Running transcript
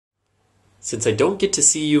Since I don't get to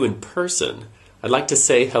see you in person, I'd like to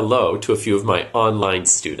say hello to a few of my online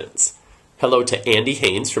students. Hello to Andy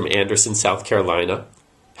Haynes from Anderson, South Carolina.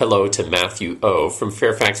 Hello to Matthew O. from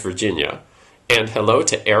Fairfax, Virginia. And hello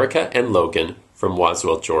to Erica and Logan from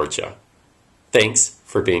Waswell, Georgia. Thanks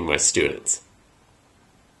for being my students.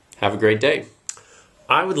 Have a great day.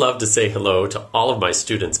 I would love to say hello to all of my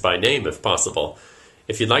students by name if possible.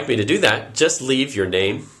 If you'd like me to do that, just leave your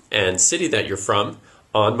name and city that you're from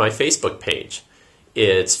on my Facebook page.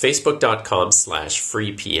 It's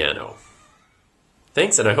facebook.com/freepiano.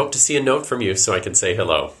 Thanks, and I hope to see a note from you so I can say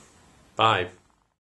hello. Bye.